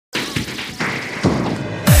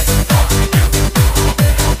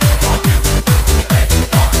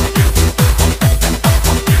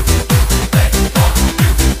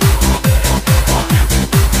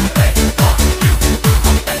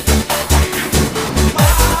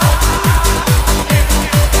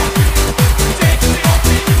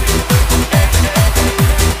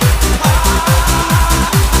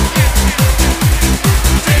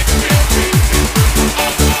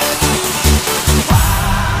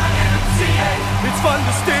fun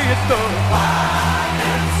to stay at the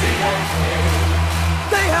YMCA.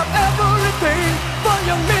 They have everything for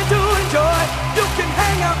young men to enjoy. You can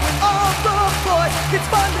hang out with all the boys. It's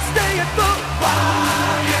fun to stay at the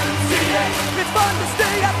YMCA. It's fun to stay